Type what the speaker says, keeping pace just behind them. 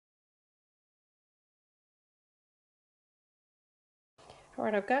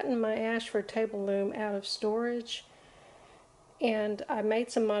Alright, I've gotten my Ashford table loom out of storage, and I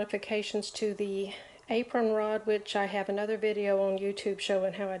made some modifications to the apron rod, which I have another video on YouTube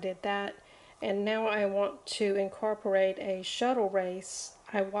showing how I did that. And now I want to incorporate a shuttle race.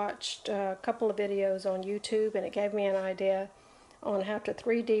 I watched a couple of videos on YouTube, and it gave me an idea on how to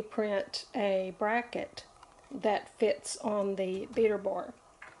 3D print a bracket that fits on the beater bar.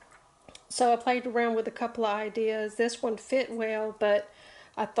 So I played around with a couple of ideas. This one fit well, but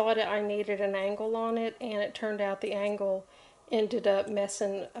I thought I needed an angle on it, and it turned out the angle ended up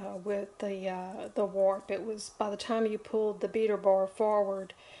messing with the warp. It was, by the time you pulled the beater bar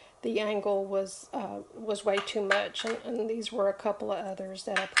forward, the angle was way too much, and these were a couple of others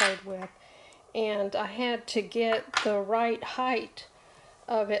that I played with. And I had to get the right height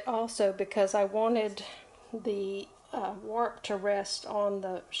of it also, because I wanted the warp to rest on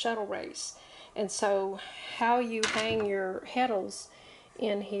the shuttle race. And so how you hang your heddles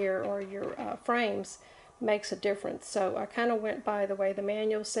in here, or your frames, makes a difference. So I kind of went by the way the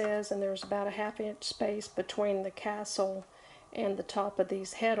manual says, and there's about a 1/2 inch space between the castle and the top of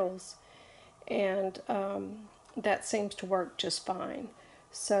these heddles, and that seems to work just fine.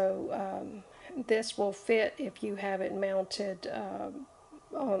 So this will fit if you have it mounted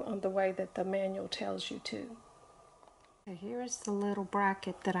on the way that the manual tells you to. Okay, here's the little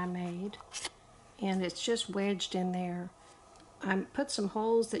bracket that I made, and it's just wedged in there. I put some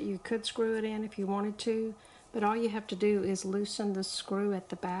holes that you could screw it in if you wanted to, but all you have to do is loosen the screw at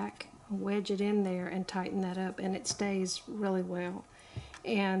the back, wedge it in there, and tighten that up, and it stays really well.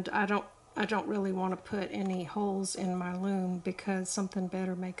 And I don't really want to put any holes in my loom, because something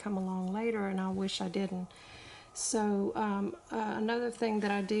better may come along later, and I wish I didn't. So another thing that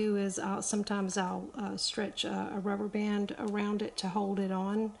I do is sometimes I'll stretch a rubber band around it to hold it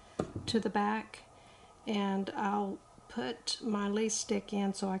on to the back, and I'll put my lease stick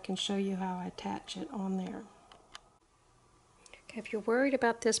in so I can show you how I attach it on there. Okay, if you're worried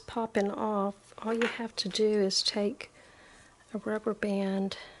about this popping off, all you have to do is take a rubber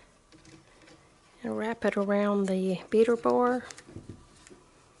band and wrap it around the beater bar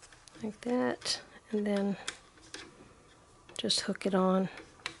like that, and then just hook it on.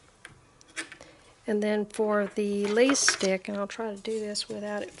 And then for the lease stick, and I'll try to do this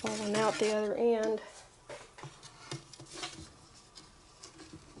without it falling out the other end,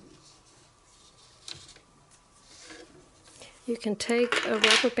 you can take a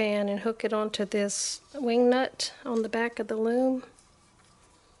rubber band and hook it onto this wing nut on the back of the loom,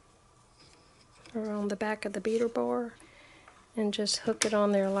 or on the back of the beater bar, and just hook it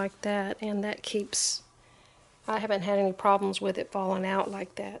on there like that, and that keeps, I haven't had any problems with it falling out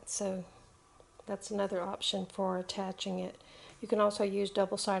like that. So that's another option for attaching it. You can also use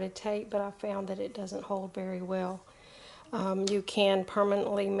double-sided tape, but I found that it doesn't hold very well. You can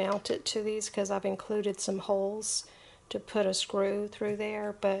permanently mount it to these, because I've included some holes to put a screw through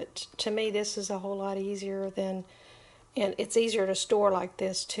there, but to me this is a whole lot easier than, and it's easier to store like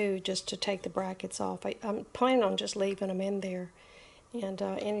this too, just to take the brackets off. I'm planning on just leaving them in there, and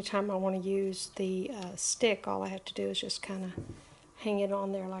anytime I want to use the stick, all I have to do is just kind of hang it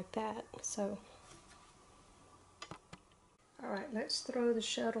on there like that. So alright, let's throw the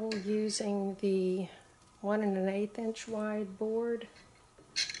shuttle using the 1 1/8 inch wide board.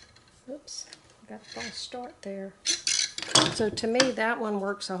 Oops, got a false start there. So to me that one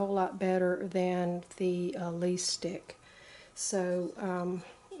works a whole lot better than the lease stick. So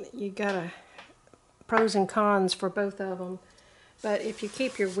you got pros and cons for both of them, but if you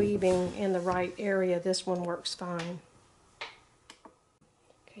keep your weaving in the right area, this one works fine.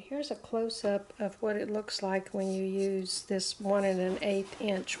 Okay, here's a close-up of what it looks like when you use this 1 1/8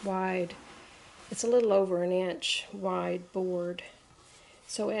 inch wide. It's a little over an inch wide board.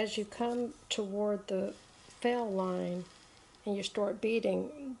 So as you come toward the fell line and you start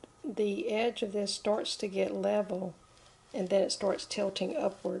beading, the edge of this starts to get level, and then it starts tilting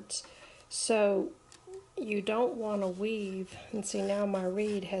upwards. So you don't want to weave, and see now my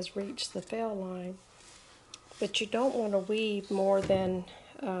reed has reached the fell line, but you don't want to weave more than,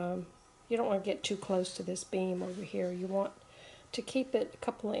 you don't want to get too close to this beam over here. You want to keep it a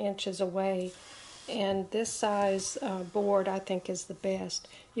couple of inches away, and this size board I think is the best.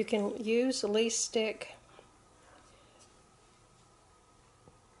 You can use a lease stick.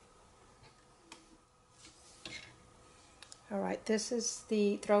 Alright, this is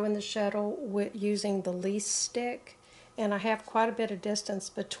the throwing the shuttle with using the lease stick, and I have quite a bit of distance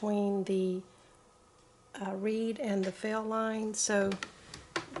between the reed and the fell line, so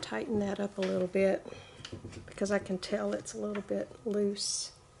tighten that up a little bit because I can tell it's a little bit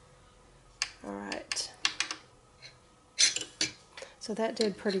loose. Alright, so So that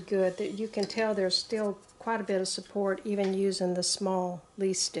did pretty good. That you can tell there's still quite a bit of support even using the small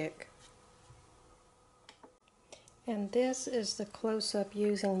leaf stick. And this is the close-up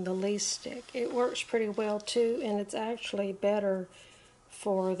using the leaf stick. It works pretty well too, and it's actually better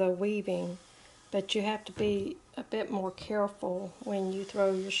for the weaving, but you have to be a bit more careful when you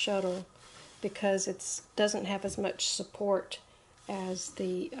throw your shuttle because it doesn't have as much support as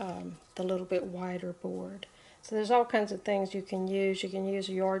the little bit wider board. So there's all kinds of things you can use. You can use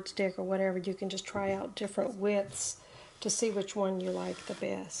a yardstick or whatever. You can just try out different widths to see which one you like the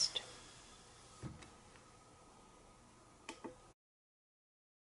best.